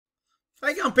How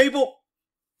you going, people?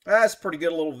 That's a pretty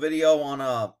good little video on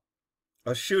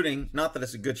a shooting. Not that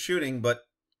it's a good shooting, but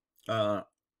I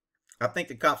think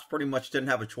the cops pretty much didn't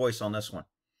have a choice on this one.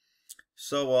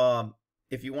 So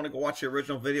if you want to go watch the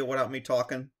original video without me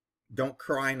talking, don't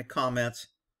cry in the comments.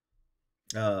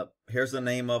 Here's the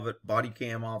name of it: body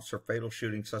cam officer, fatal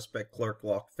shooting, suspect clerk,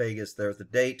 Las Vegas. There's the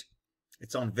date.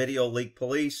 It's on Video Leak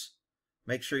Police.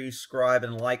 Make sure you subscribe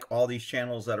and like all these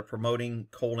channels that are promoting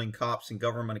holding cops and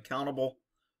government accountable.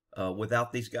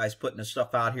 Without these guys putting this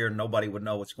stuff out here, nobody would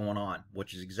know what's going on,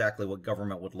 which is exactly what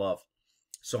government would love.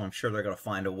 So I'm sure they're going to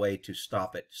find a way to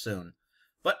stop it soon.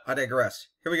 But I digress.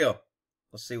 Here we go.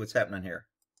 Let's see what's happening here.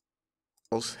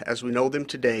 As we know them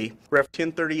today, ref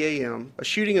 10:30 a.m., a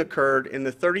shooting occurred in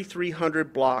the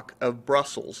 3300 block of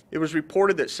Brussels. It was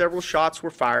reported that several shots were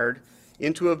fired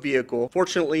into a vehicle.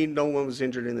 Fortunately, no one was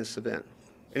injured in this event.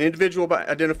 An individual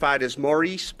identified as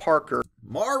Maurice Parker.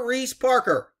 Maurice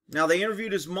Parker. Now, they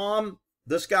interviewed his mom.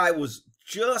 This guy was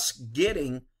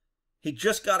he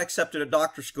just got accepted at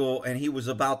doctor school, and he was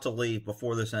about to leave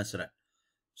before this incident.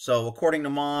 So, according to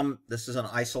mom, this is an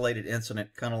isolated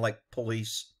incident, kind of like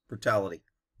police brutality.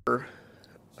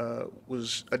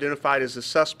 Was identified as a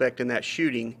suspect in that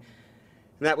shooting,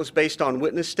 and that was based on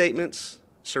witness statements,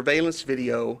 surveillance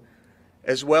video,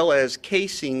 as well as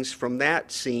casings from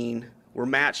that scene were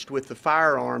matched with the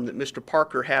firearm that Mr.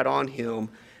 Parker had on him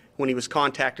when he was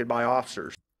contacted by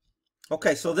officers.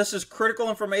 Okay, so this is critical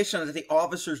information that the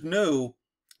officers knew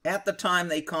at the time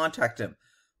they contacted him.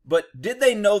 But did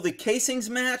they know the casings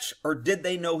match, or did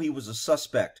they know he was a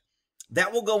suspect?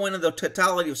 That will go into the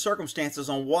totality of circumstances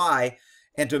on why,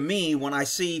 and to me, when I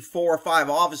see 4 or 5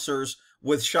 officers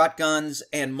with shotguns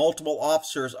and multiple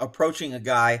officers approaching a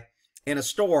guy in a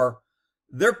store,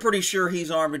 they're pretty sure he's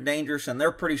armed and dangerous, and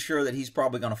they're pretty sure that he's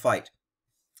probably going to fight.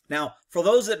 Now, for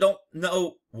those that don't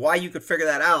know why you could figure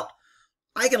that out,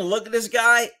 I can look at this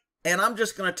guy, and I'm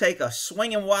just going to take a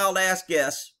swinging wild-ass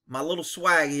guess, my little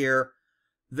swag here,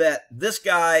 that this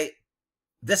guy,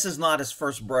 this is not his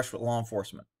first brush with law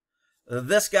enforcement.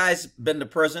 This guy's been to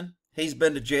prison. He's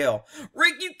been to jail.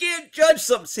 Rick, you can't judge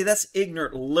something. See, that's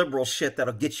ignorant liberal shit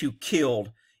that'll get you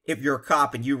killed if you're a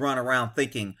cop and you run around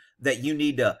thinking that you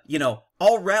need to,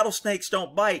 all rattlesnakes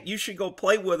don't bite. You should go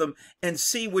play with them and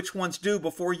see which ones do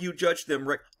before you judge them,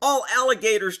 Rick. All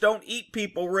alligators don't eat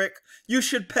people, Rick. You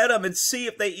should pet them and see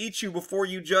if they eat you before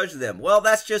you judge them. Well,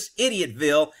 that's just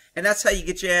idiotville, and that's how you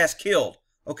get your ass killed,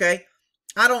 okay?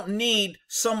 I don't need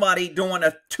somebody doing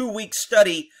a 2-week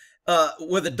study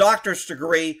with a doctor's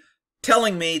degree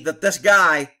telling me that this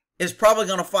guy is probably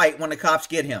going to fight when the cops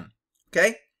get him,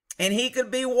 okay? And he could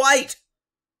be white.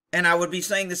 And I would be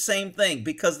saying the same thing,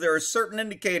 because there are certain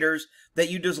indicators that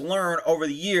you just learn over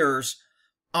the years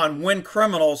on when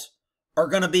criminals are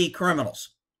going to be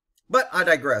criminals. But I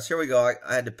digress. Here we go.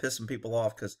 I had to piss some people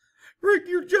off because, Rick,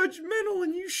 you're judgmental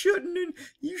and you shouldn't, and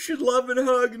you should love and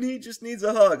hug, and he just needs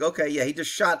a hug. Okay, yeah, he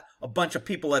just shot a bunch of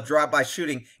people at drive-by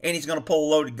shooting, and he's going to pull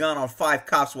a loaded gun on 5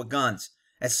 cops with guns.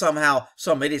 And somehow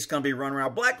some idiot's going to be running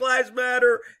around, Black Lives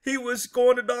Matter, he was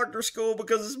going to doctor school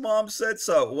because his mom said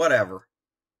so. Whatever.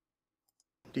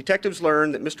 Detectives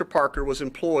learned that Mr. Parker was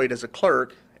employed as a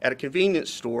clerk at a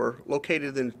convenience store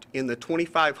located in the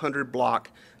 2500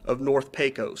 block of North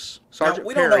Pecos. Sergeant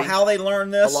we don't know how they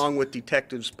learned this, along with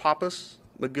detectives Pappas,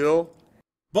 McGill.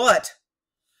 But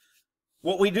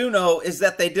what we do know is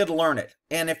that they did learn it.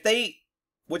 And if they,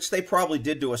 which they probably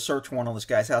did, do a search warrant on this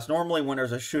guy's house. Normally when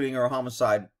there's a shooting or a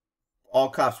homicide, all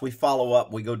cops, we follow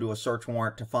up, we go do a search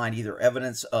warrant to find either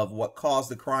evidence of what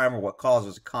caused the crime or what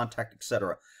causes the contact,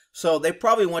 etc. So they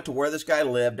probably went to where this guy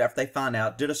lived after they found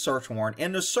out, did a search warrant.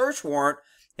 In the search warrant,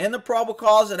 in the probable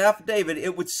cause and affidavit,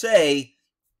 it would say,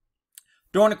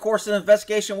 during the course of the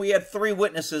investigation, we had 3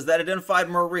 witnesses that identified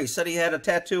Maurice, said he had a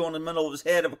tattoo on the middle of his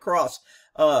head of a cross.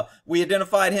 We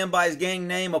identified him by his gang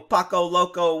name of Paco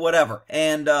Loco, whatever.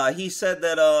 And he said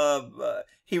that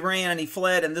he ran and he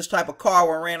fled in this type of car.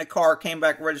 When ran a car, came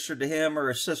back registered to him or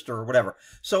his sister or whatever.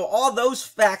 So all those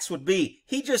facts would be,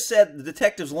 he just said the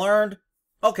detectives learned.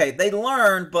 Okay, they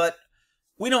learned, but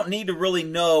we don't need to really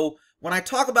know. When I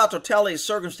talk about totality of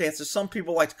circumstances, some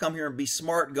people like to come here and be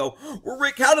smart and go, well,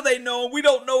 Rick, how do they know? We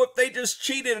don't know if they just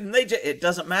cheated and they just... It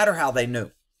doesn't matter how they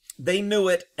knew. They knew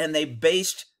it, and they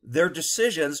based their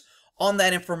decisions on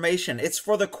that information. It's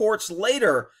for the courts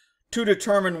later to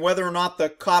determine whether or not the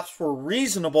cops were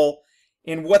reasonable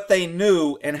in what they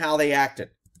knew and how they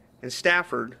acted. And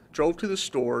Stafford drove to the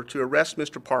store to arrest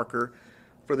Mr. Parker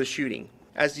for the shooting.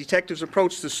 As detectives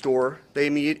approached the store, they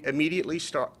immediately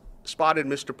spotted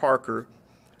Mr. Parker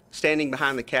standing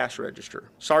behind the cash register.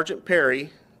 Sergeant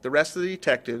Perry, the rest of the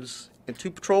detectives, and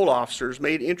 2 patrol officers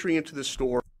made entry into the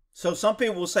store. So some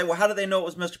people will say, well, how do they know it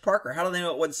was Mr. Parker? How do they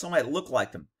know it was somebody that looked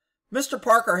like him? Mr.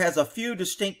 Parker has a few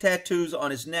distinct tattoos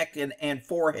on his neck and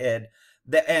forehead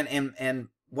that and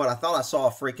what I thought I saw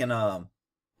a freaking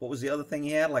what was the other thing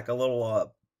he had? Like a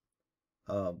little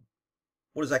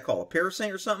what is that called? A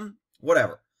piercing or something?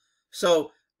 Whatever.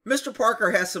 So Mr.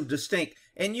 Parker has some distinct,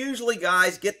 and usually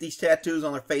guys get these tattoos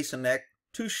on their face and neck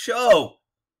to show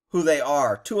who they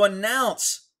are, to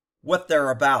announce what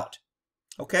they're about.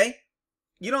 Okay?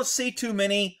 You don't see too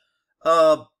many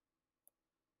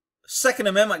Second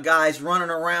Amendment guys running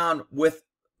around with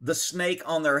the snake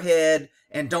on their head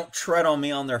and don't tread on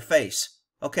me on their face.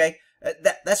 Okay?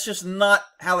 That's just not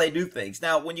how they do things.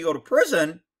 Now, when you go to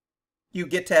prison, you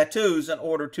get tattoos in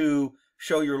order to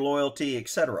show your loyalty,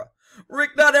 etc.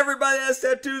 Rick, not everybody has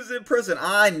tattoos in prison.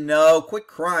 I know. Quit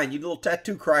crying. You little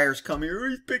tattoo criers come here.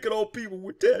 He's picking on people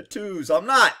with tattoos. I'm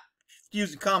not.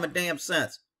 Using common damn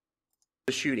sense.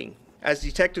 The shooting. As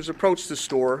detectives approached the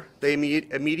store, they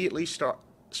immediately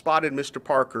spotted Mr.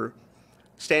 Parker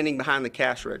standing behind the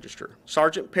cash register.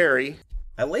 Sergeant Perry.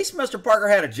 At least Mr. Parker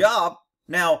had a job.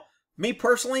 Now, me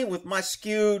personally, with my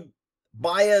skewed,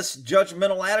 biased,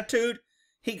 judgmental attitude,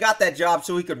 he got that job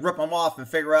so he could rip them off and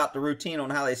figure out the routine on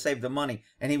how they saved the money,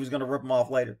 and he was going to rip them off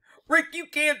later. Rick, you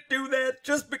can't do that.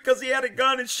 Just because he had a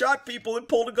gun and shot people and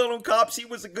pulled a gun on cops, he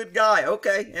was a good guy.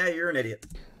 Okay, yeah, you're an idiot.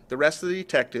 The rest of the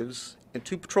detectives and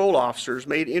 2 patrol officers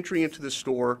made entry into the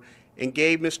store and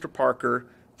gave Mr. Parker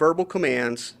verbal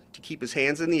commands to keep his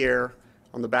hands in the air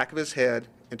on the back of his head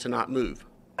and to not move.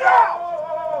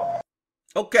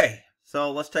 Okay,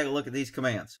 so let's take a look at these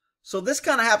commands. So this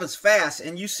kind of happens fast,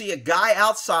 and you see a guy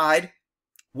outside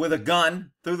with a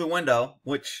gun through the window,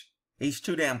 which he's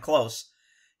too damn close.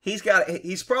 He's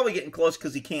probably getting close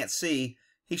because he can't see.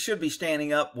 He should be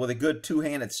standing up with a good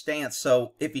two-handed stance,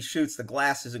 so if he shoots, the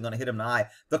glass isn't going to hit him in the eye.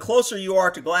 The closer you are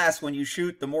to glass when you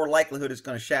shoot, the more likelihood it's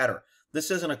going to shatter.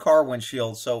 This isn't a car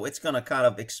windshield, so it's going to kind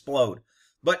of explode.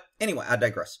 But anyway, I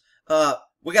digress.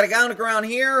 We got a guy on the ground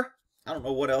here. I don't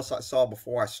know what else I saw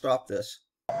before I stopped this.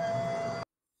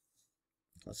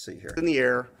 Let's see here. In the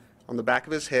air on the back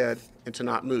of his head and to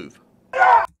not move.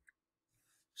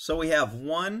 So we have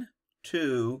 1,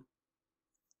 2.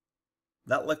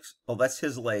 That looks, oh, that's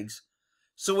his legs.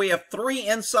 So we have 3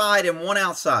 inside and 1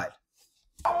 outside.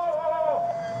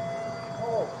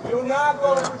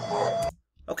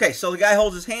 Okay, so the guy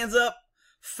holds his hands up,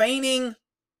 feigning,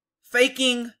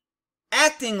 faking,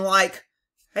 acting like,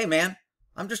 hey man,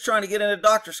 I'm just trying to get into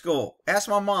doctor school. Ask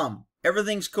my mom.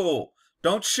 Everything's cool.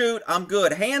 Don't shoot. I'm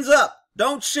good. Hands up.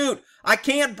 Don't shoot. I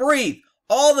can't breathe.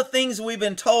 All the things we've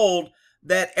been told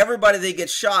that everybody that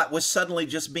gets shot was suddenly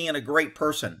just being a great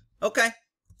person. Okay.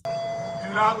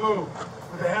 Do not move.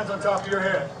 With the hands on top of your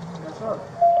head. Yes, sir.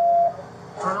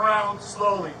 Turn around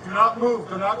slowly. Do not move.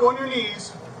 Do not go on your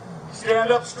knees.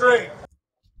 Stand up straight.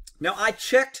 Now, I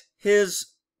checked his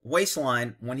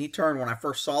waistline when he turned when I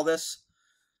first saw this,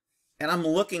 and I'm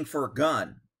looking for a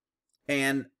gun.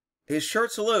 And his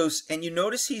shirt's loose, and you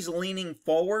notice he's leaning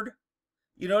forward.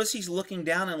 You notice he's looking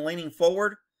down and leaning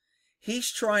forward.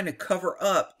 He's trying to cover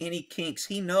up any kinks.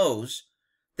 He knows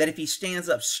that if he stands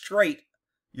up straight,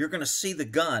 you're going to see the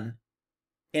gun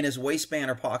in his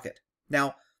waistband or pocket.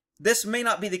 Now, this may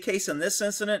not be the case in this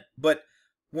incident, but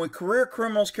when career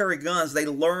criminals carry guns, they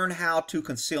learn how to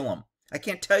conceal them. I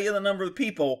can't tell you the number of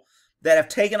people that have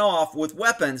taken off with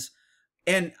weapons,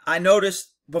 and I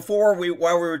noticed before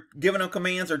while we were giving them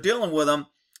commands or dealing with them,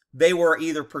 they were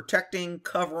either protecting,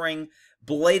 covering,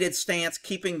 bladed stance,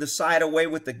 keeping the side away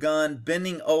with the gun,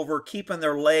 bending over, keeping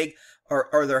their leg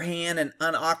or their hand in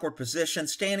an awkward position,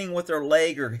 standing with their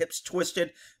leg or hips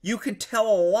twisted. You can tell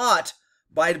a lot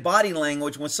by body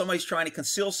language when somebody's trying to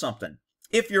conceal something.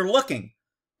 If you're looking,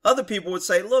 other people would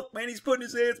say, look, man, he's putting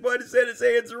his hands behind his head, his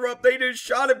hands are up. They just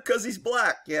shot him because he's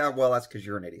black. Yeah, well, that's because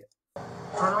you're an idiot.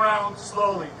 Turn around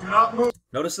slowly. Do not move.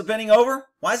 Notice the bending over?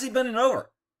 Why is he bending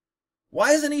over?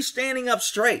 Why isn't he standing up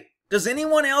straight? Does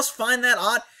anyone else find that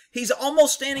odd? He's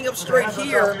almost standing up straight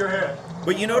here,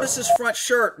 but you notice his front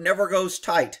shirt never goes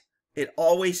tight. It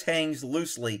always hangs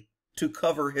loosely to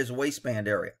cover his waistband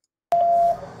area.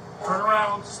 Turn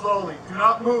around slowly. Do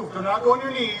not move. Do not go on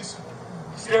your knees.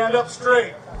 Stand up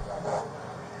straight.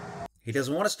 He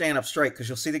doesn't want to stand up straight because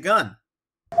you'll see the gun.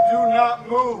 Do not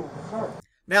move.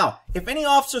 Now, if any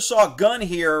officer saw a gun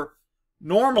here,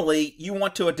 normally you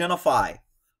want to identify.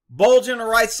 Bulge in the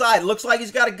right side. Looks like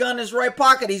he's got a gun in his right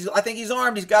pocket. I think he's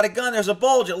armed. He's got a gun. There's a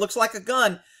bulge. It looks like a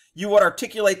gun. You would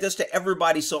articulate this to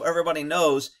everybody so everybody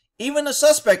knows. Even the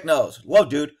suspect knows. Whoa,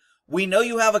 dude. We know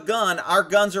you have a gun. Our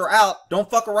guns are out. Don't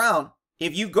fuck around.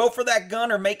 If you go for that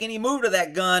gun or make any move to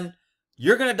that gun,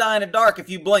 You're going to die in the dark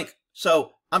if you blink.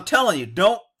 So I'm telling you,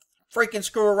 don't freaking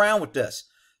screw around with this.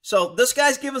 So this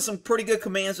guy's giving some pretty good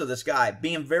commands to this guy,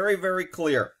 being very, very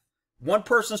clear. One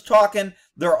person's talking,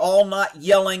 they're all not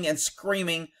yelling and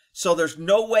screaming, so there's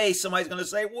no way somebody's going to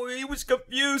say, well, he was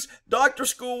confused. Doctor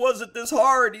school wasn't this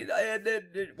hard.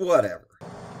 Whatever.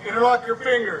 Interlock your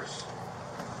fingers.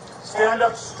 Stand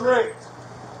up straight.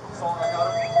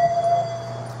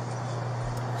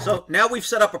 So now we've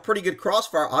set up a pretty good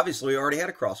crossfire. Obviously, we already had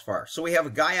a crossfire. So we have a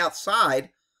guy outside.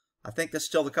 I think that's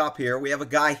still the cop here. We have a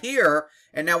guy here,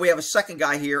 and now we have a second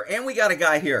guy here, and we got a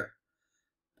guy here.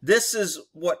 This is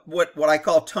what I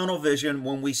call tunnel vision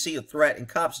when we see a threat, and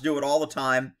cops do it all the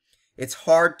time. It's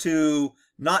hard to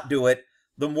not do it.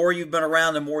 The more you've been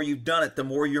around, the more you've done it, the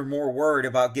more you're more worried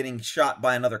about getting shot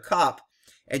by another cop,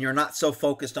 and you're not so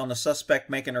focused on the suspect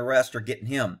making an arrest or getting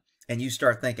him. And you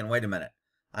start thinking, wait a minute.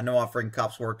 I know how freaking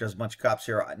cops work. There's a bunch of cops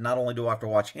here. Not only do I have to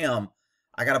watch him,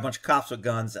 I got a bunch of cops with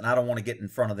guns, and I don't want to get in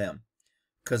front of them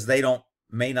because they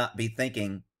may not be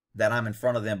thinking that I'm in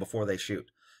front of them before they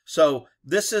shoot. So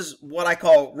this is what I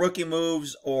call rookie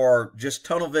moves or just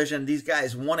tunnel vision. These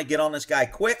guys want to get on this guy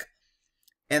quick,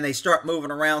 and they start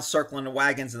moving around, circling the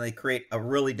wagons, and they create a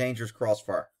really dangerous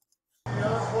crossfire.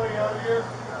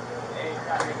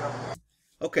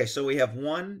 Okay, so we have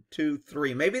 1, 2,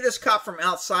 3. Maybe this cop from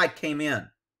outside came in,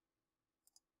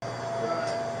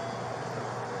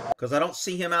 because I don't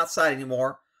see him outside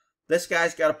anymore. This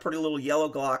guy's got a pretty little yellow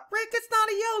Glock. Rick, it's not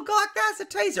a yellow Glock. That's a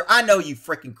taser. I know, you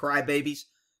freaking crybabies.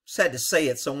 Just had to say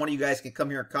it so one of you guys can come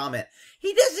here and comment.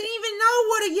 He doesn't even know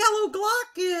what a yellow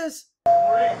Glock is.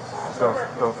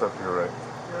 Don't step to your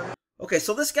right. Okay,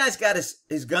 so this guy's got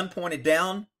his gun pointed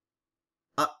down,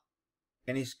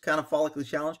 and he's kind of follically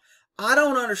challenged. I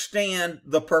don't understand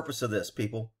the purpose of this,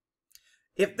 people.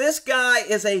 If this guy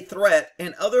is a threat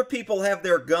and other people have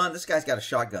their gun, this guy's got a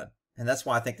shotgun. And that's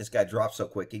why I think this guy drops so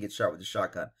quick. He gets shot with a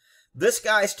shotgun. This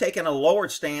guy's taking a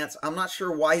lowered stance. I'm not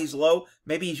sure why he's low.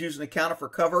 Maybe he's using the counter for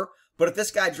cover. But if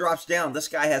this guy drops down, this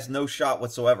guy has no shot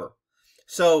whatsoever.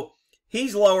 So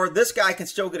he's lower. This guy can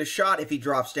still get a shot if he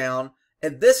drops down.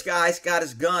 And this guy's got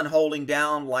his gun holding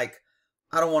down like,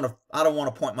 I don't want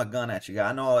to point my gun at you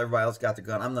guys. I know everybody else got the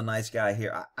gun. I'm the nice guy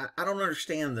here. I don't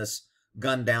understand this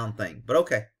gun down thing, but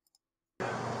okay.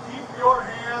 Keep your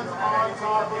hands on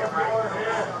top of your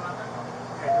head.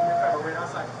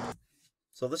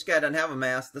 So this guy doesn't have a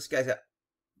mask. This guy's got...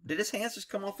 Did his hands just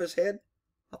come off his head?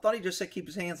 I thought he just said keep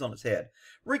his hands on his head.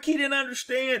 Rick, he didn't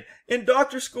understand. In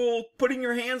doctor school, putting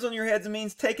your hands on your heads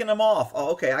means taking them off.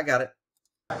 Oh, okay, I got it.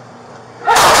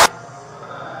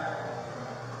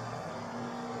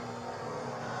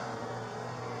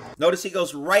 Notice he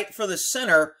goes right for the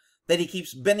center that he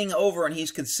keeps bending over and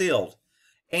he's concealed.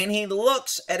 And he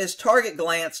looks at his target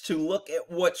glance to look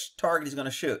at which target he's going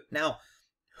to shoot. Now,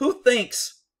 who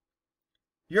thinks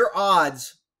your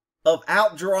odds of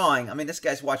outdrawing... I mean, this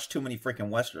guy's watched too many freaking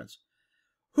Westerns.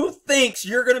 Who thinks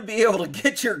you're going to be able to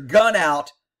get your gun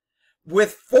out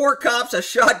with 4 cops, a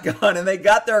shotgun, and they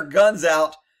got their guns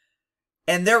out,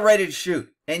 and they're ready to shoot,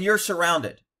 and you're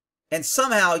surrounded. And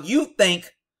somehow you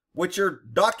think, with your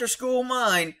doctor school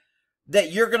mind,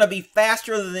 that you're going to be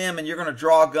faster than them and you're going to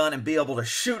draw a gun and be able to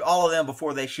shoot all of them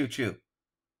before they shoot you.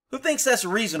 Who thinks that's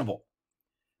reasonable?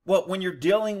 Well, when you're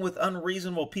dealing with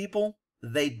unreasonable people,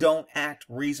 they don't act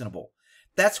reasonable.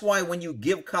 That's why when you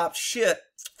give cops shit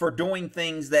for doing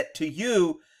things that to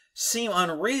you seem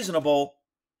unreasonable,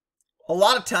 a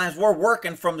lot of times we're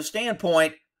working from the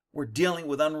standpoint we're dealing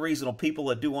with unreasonable people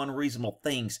that do unreasonable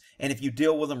things. And if you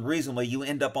deal with them reasonably, you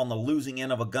end up on the losing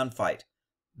end of a gunfight.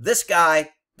 This guy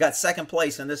got second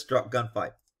place in this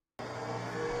gunfight.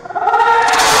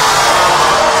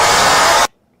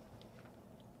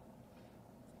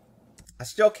 I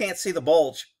still can't see the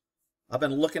bulge. I've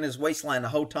been looking at his waistline the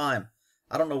whole time.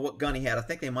 I don't know what gun he had. I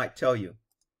think they might tell you.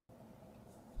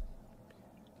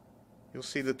 You'll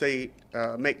see that they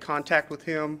make contact with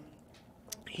him.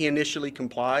 He initially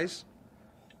complies.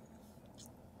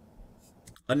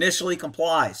 Initially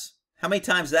complies. How many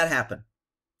times that happened?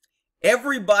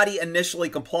 Everybody initially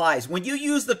complies. When you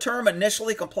use the term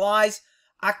initially complies,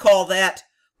 I call that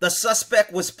the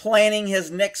suspect was planning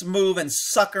his next move and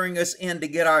suckering us in to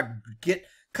get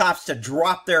cops to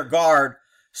drop their guard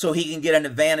so he can get an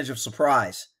advantage of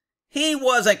surprise. He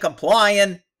wasn't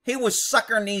complying. He was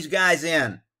suckering these guys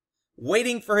in,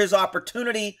 waiting for his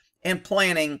opportunity and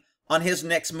planning on his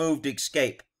next move to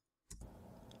escape.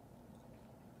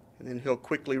 And then he'll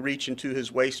quickly reach into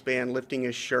his waistband, lifting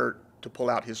his shirt to pull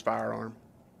out his firearm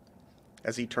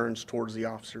as he turns towards the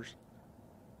officers.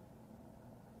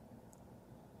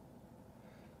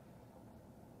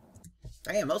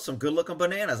 Damn, those some good-looking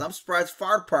bananas. I'm surprised the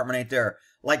fire department ain't there,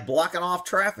 like blocking off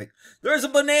traffic. There's a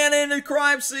banana in the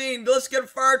crime scene. Let's get a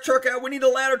fire truck out. We need a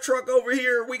ladder truck over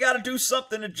here. We got to do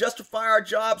something to justify our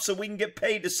job so we can get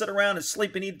paid to sit around and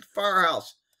sleep and eat at the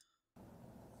firehouse.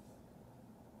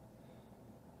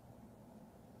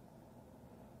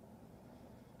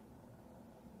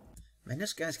 Man,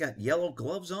 this guy's got yellow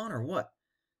gloves on or what?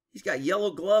 He's got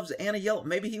yellow gloves and a yellow...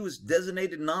 Maybe he was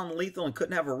designated non-lethal and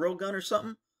couldn't have a real gun or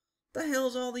something? The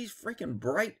hell's all these freaking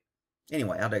bright...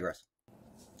 Anyway, I'll digress.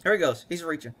 Here he goes. He's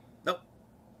reaching. Nope.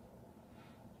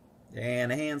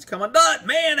 And the hand's coming. Done!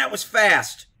 Man, that was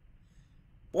fast!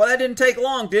 Boy, that didn't take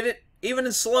long, did it? Even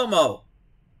in slow-mo.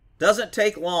 Doesn't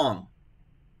take long.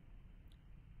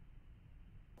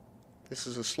 This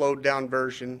is a slowed down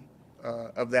version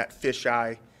of that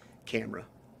fisheye camera.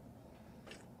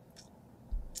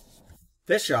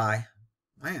 Fisheye?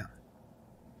 Man.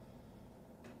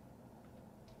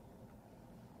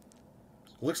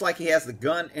 Looks like he has the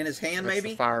gun in his hand, That's maybe?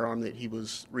 the firearm that he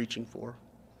was reaching for.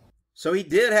 So he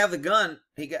did have the gun.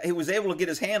 He was able to get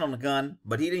his hand on the gun,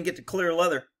 but he didn't get the clear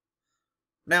leather.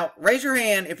 Now, raise your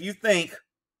hand if you think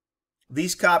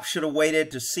these cops should have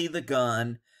waited to see the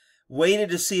gun, waited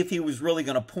to see if he was really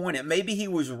going to point it. Maybe he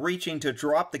was reaching to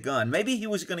drop the gun. Maybe he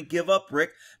was going to give up,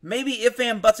 Rick. Maybe if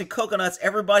and buts and coconuts,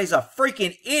 everybody's a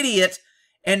freaking idiot,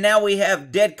 and now we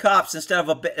have dead cops instead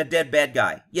of a dead bad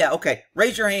guy. Yeah, okay.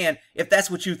 Raise your hand if that's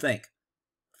what you think.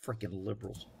 Freaking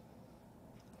liberals.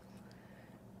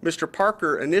 Mr.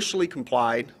 Parker initially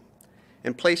complied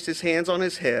and placed his hands on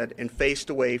his head and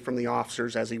faced away from the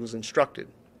officers as he was instructed.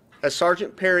 As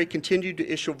Sergeant Perry continued to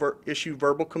issue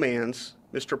verbal commands,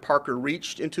 Mr. Parker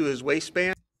reached into his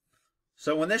waistband.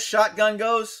 So when this shotgun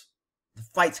goes, the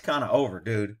fight's kind of over,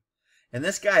 dude. And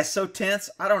this guy is so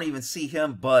tense, I don't even see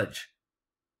him budge.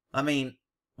 I mean,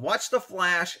 watch the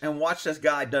flash and watch this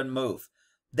guy doesn't move.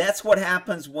 That's what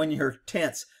happens when you're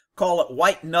tense. Call it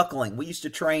white knuckling. We used to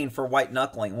train for white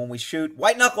knuckling. When we shoot,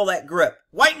 white knuckle that grip.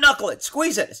 White knuckle it.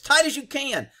 Squeeze it as tight as you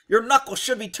can. Your knuckles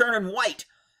should be turning white.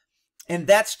 And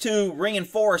that's to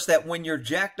reinforce that when you're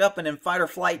jacked up and in fight or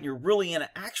flight and you're really in an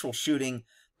actual shooting,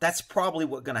 that's probably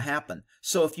what's going to happen.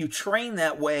 So if you train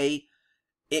that way,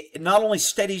 it not only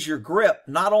steadies your grip,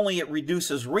 not only it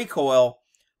reduces recoil,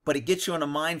 but it gets you in a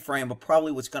mind frame of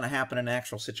probably what's going to happen in an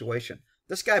actual situation.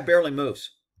 This guy barely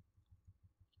moves.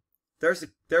 There's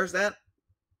that.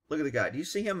 Look at the guy. Do you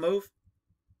see him move?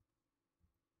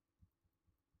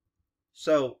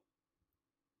 So,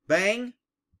 bang.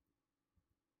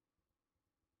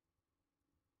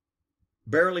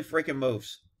 Barely freaking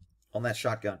moves on that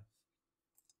shotgun.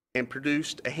 And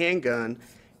produced a handgun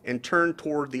and turned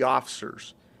toward the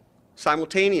officers.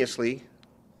 Simultaneously,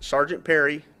 Sergeant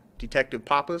Perry, Detective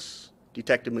Pappas,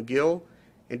 Detective McGill,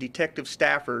 and Detective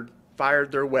Stafford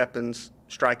fired their weapons,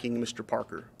 striking Mr.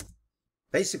 Parker.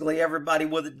 Basically, everybody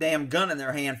with a damn gun in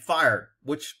their hand fired,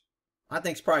 which I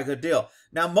think is probably a good deal.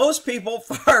 Now, most people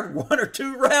fired 1 or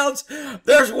 2 rounds.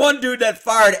 There's one dude that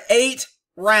fired 8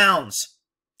 rounds.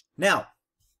 Now,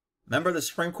 remember the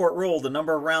Supreme Court rule, the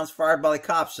number of rounds fired by the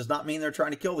cops does not mean they're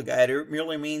trying to kill the guy. It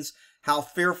merely means how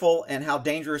fearful and how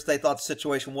dangerous they thought the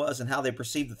situation was and how they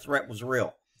perceived the threat was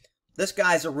real. This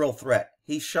guy's a real threat.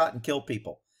 He's shot and killed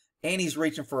people, and he's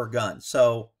reaching for a gun.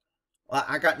 So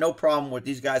I got no problem with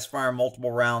these guys firing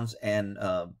multiple rounds and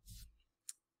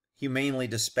humanely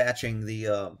dispatching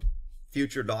the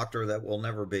future doctor that will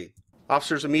never be.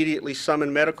 Officers immediately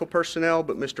summoned medical personnel,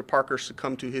 but Mr. Parker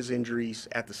succumbed to his injuries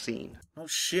at the scene. Oh,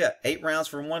 shit. 8 rounds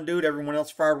from one dude. Everyone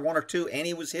else fired 1 or 2, and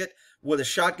he was hit with a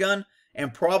shotgun,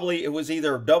 and probably it was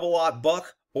either a double-aught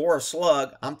buck or a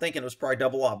slug. I'm thinking it was probably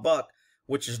double-aught buck,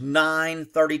 which is 9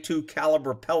 .32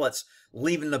 caliber pellets,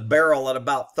 leaving the barrel at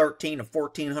about 13 to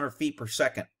 1,400 feet per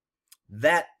second.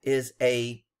 That is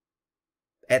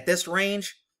at this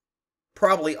range,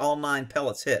 probably all 9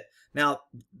 pellets hit. Now,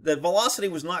 the velocity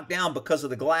was knocked down because of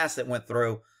the glass that went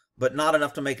through, but not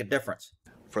enough to make a difference.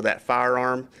 For that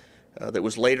firearm that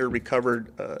was later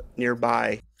recovered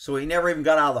nearby. So he never even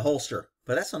got out of the holster.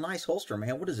 But that's a nice holster,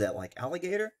 man. What is that, like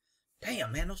alligator?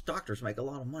 Damn, man, those doctors make a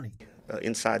lot of money.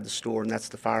 Inside the store, and that's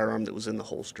the firearm that was in the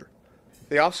holster.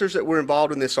 The officers that were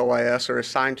involved in this OIS are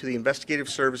assigned to the Investigative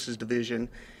Services Division,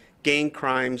 Gang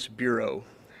Crimes Bureau.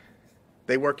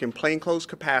 They work in plainclothes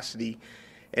capacity,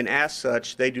 and as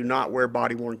such, they do not wear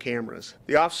body-worn cameras.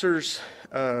 The officers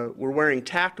were wearing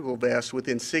tactical vests with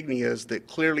insignias that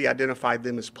clearly identified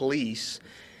them as police,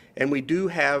 and we do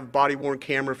have body-worn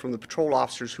camera from the patrol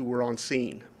officers who were on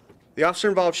scene. The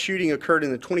officer-involved shooting occurred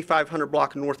in the 2500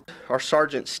 block north. Our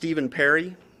Sergeant Stephen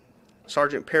Perry.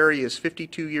 Sergeant Perry is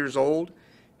 52 years old.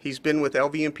 He's been with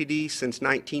LVMPD since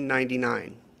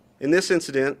 1999. In this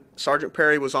incident, Sergeant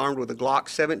Perry was armed with a Glock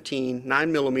 17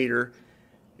 9mm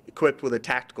equipped with a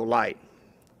tactical light.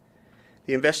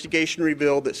 The investigation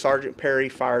revealed that Sergeant Perry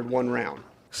fired 1 round.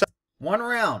 One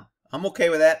round. I'm okay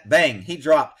with that. Bang. He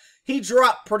dropped. He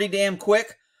dropped pretty damn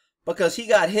quick because he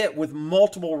got hit with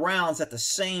multiple rounds at the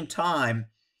same time.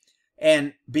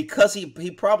 And because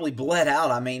he probably bled out.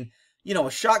 I mean, you know,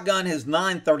 a shotgun has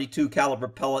 9.32 caliber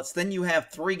pellets. Then you have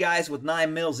 3 guys with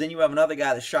 9 mils. Then you have another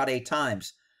guy that shot 8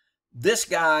 times. This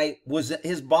guy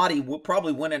his body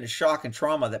probably went into shock and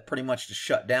trauma that pretty much just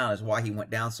shut down, is why he went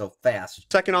down so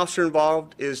fast. Second officer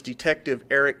involved is Detective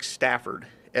Eric Stafford,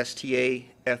 Stafford.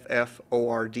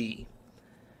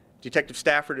 Detective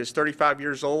Stafford is 35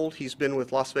 years old. He's been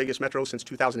with Las Vegas Metro since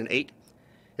 2008.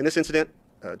 In this incident,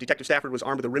 Detective Stafford was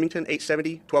armed with a Remington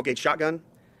 870 12-gauge shotgun.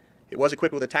 It was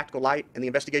equipped with a tactical light, and the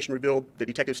investigation revealed that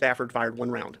Detective Stafford fired 1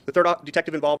 round. The third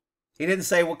detective involved. He didn't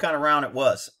say what kind of round it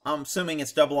was. I'm assuming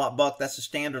it's double-aught buck. That's the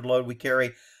standard load we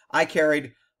carry. I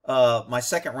carried my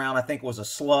second round, I think, was a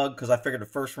slug, because I figured the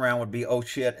first round would be oh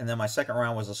shit, and then my second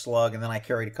round was a slug, and then I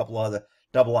carried a couple other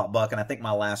double-aught buck, and I think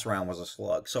my last round was a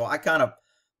slug. So I kind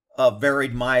of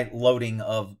varied my loading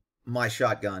of my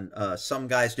shotgun. Some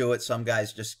guys do it. Some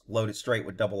guys just load it straight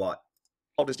with double-aught.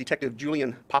 Is Detective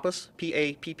Julian Pappas,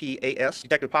 Pappas.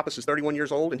 Detective Pappas is 31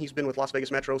 years old, and he's been with Las Vegas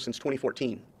Metro since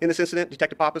 2014. In this incident,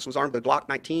 Detective Pappas was armed with a Glock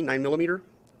 19 9mm.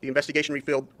 The investigation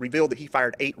revealed that he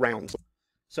fired 8 rounds.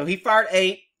 So he fired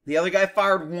 8, the other guy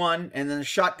fired 1, and then the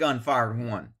shotgun fired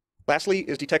 1. Lastly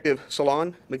is Detective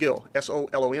Solon McGill,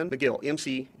 S-O-L-O-N, McGill,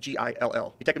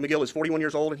 M-C-G-I-L-L. Detective McGill is 41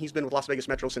 years old, and he's been with Las Vegas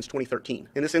Metro since 2013.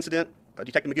 In this incident,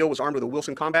 Detective McGill was armed with a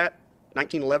Wilson Combat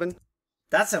 1911.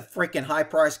 That's a freaking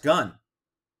high-priced gun.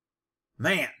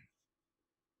 Man,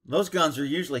 those guns are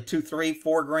usually $2, $3,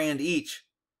 $4 grand each.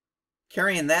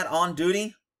 Carrying that on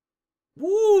duty?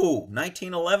 Woo!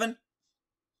 1911?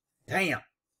 Damn.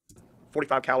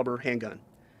 .45 caliber handgun.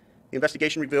 The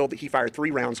investigation revealed that he fired 3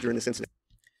 rounds during this incident.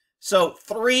 So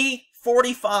 3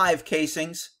 .45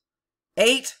 casings,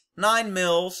 8 9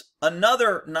 mils,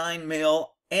 another 9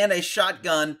 mil, and a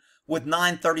shotgun with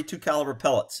 9.32 caliber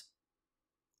pellets.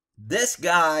 This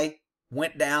guy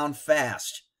went down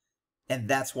fast. And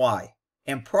that's why.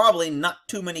 And probably not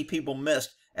too many people missed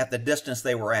at the distance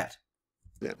they were at.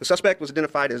 Yeah. The suspect was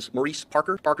identified as Maurice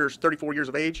Parker. Parker's 34 years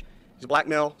of age. He's a black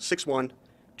male, 6'1",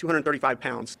 235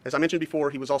 pounds. As I mentioned before,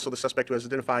 he was also the suspect who was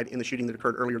identified in the shooting that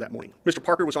occurred earlier that morning. Mr.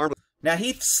 Parker was armed with... Now,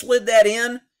 he slid that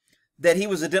in, that he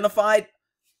was identified.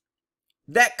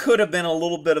 That could have been a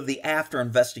little bit of the after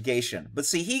investigation. But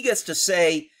see, he gets to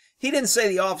say... He didn't say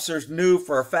the officers knew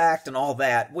for a fact and all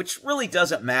that, which really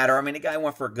doesn't matter. I mean, the guy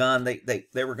went for a gun. They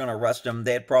were going to arrest him.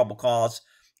 They had probable cause.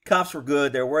 Cops were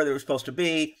good. They're where they were supposed to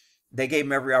be. They gave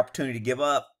him every opportunity to give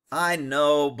up. I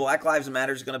know Black Lives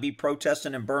Matter is going to be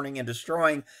protesting and burning and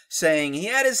destroying, saying he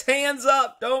had his hands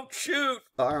up. Don't shoot.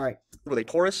 All right. With a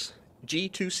Taurus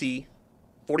G2C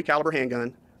 40 caliber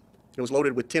handgun. It was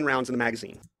loaded with 10 rounds in the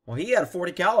magazine. Well, he had a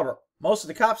 40 caliber. Most of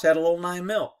the cops had a little 9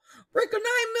 mil. Rick, a 9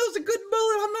 mil's a good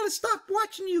bullet. I'm going to stop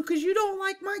watching you because you don't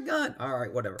like my gun. All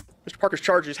right, whatever. Mr. Parker's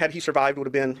charges, had he survived, would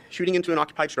have been shooting into an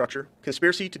occupied structure,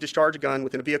 conspiracy to discharge a gun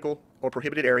within a vehicle or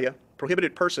prohibited area,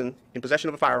 prohibited person in possession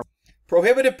of a firearm.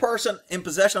 Prohibited person in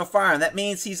possession of a firearm. That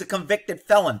means he's a convicted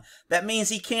felon. That means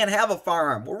he can't have a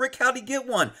firearm. Well, Rick, how'd he get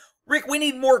one? Rick, we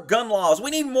need more gun laws.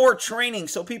 We need more training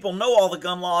so people know all the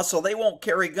gun laws so they won't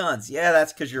carry guns. Yeah,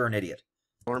 that's because you're an idiot.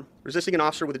 Resisting an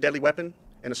officer with a deadly weapon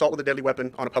and assault with a deadly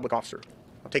weapon on a public officer.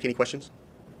 I'll take any questions.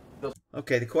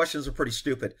 Okay, the questions are pretty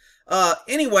stupid.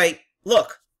 Anyway,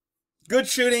 look, good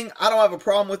shooting. I don't have a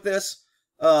problem with this.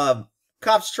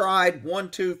 Cops tried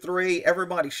 1, 2, 3.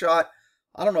 Everybody shot.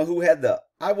 I don't know who had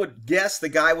I would guess the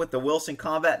guy with the Wilson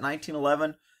Combat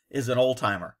 1911 is an old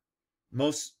timer.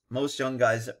 Most young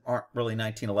guys aren't really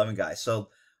 1911 guys. So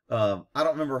I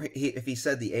don't remember if he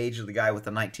said the age of the guy with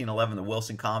the 1911, the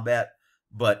Wilson Combat,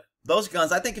 but those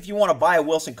guns, I think if you want to buy a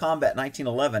Wilson Combat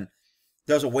 1911,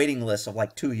 there's a waiting list of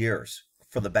like 2 years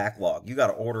for the backlog. You got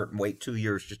to order it and wait 2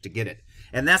 years just to get it.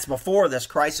 And that's before this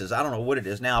crisis. I don't know what it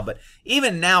is now, but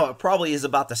even now it probably is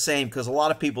about the same because a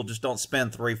lot of people just don't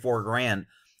spend $3-4 grand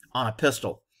on a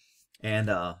pistol. And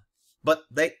but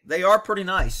they are pretty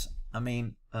nice. I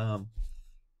mean, I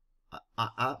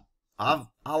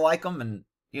like them, and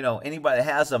you know, anybody that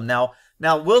has them now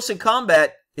Wilson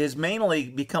Combat is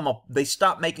mainly they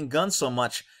stopped making guns so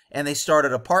much and they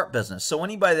started a part business. So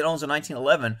anybody that owns a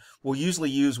 1911 will usually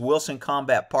use Wilson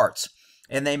Combat parts,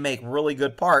 and they make really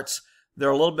good parts. They're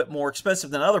a little bit more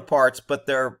expensive than other parts, but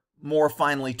they're more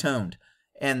finely tuned.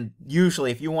 And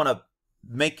usually if you want to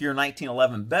make your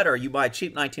 1911 better, you buy a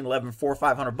cheap 1911 $400 or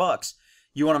 $500.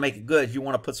 you want to make it good, you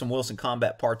want to put some Wilson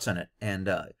Combat parts in it, and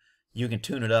you can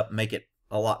tune it up and make it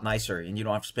a lot nicer, and you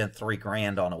don't have to spend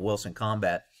 $3,000 on a Wilson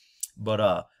Combat. But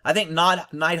I think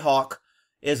Nighthawk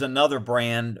is another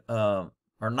brand, or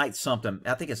Night something.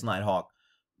 I think it's Nighthawk.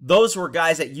 Those were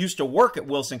guys that used to work at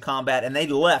Wilson Combat, and they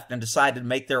left and decided to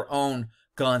make their own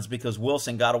guns because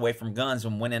Wilson got away from guns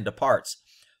and went into parts.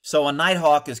 So a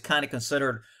Nighthawk is kind of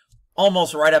considered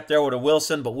almost right up there with a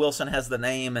Wilson, but Wilson has the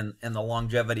name and the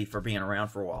longevity for being around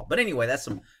for a while. But anyway, that's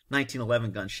some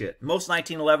 1911 gun shit. Most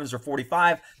 1911s are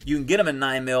 45. You can get them in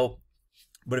 9mm,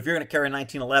 but if you're going to carry a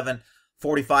 1911,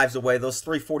 45's away. Those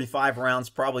 345 rounds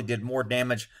probably did more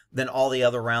damage than all the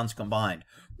other rounds combined.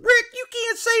 Rick, you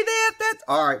can't say that. That's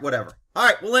all right, whatever. All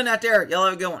right, we'll end that there. Y'all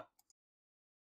have a good one.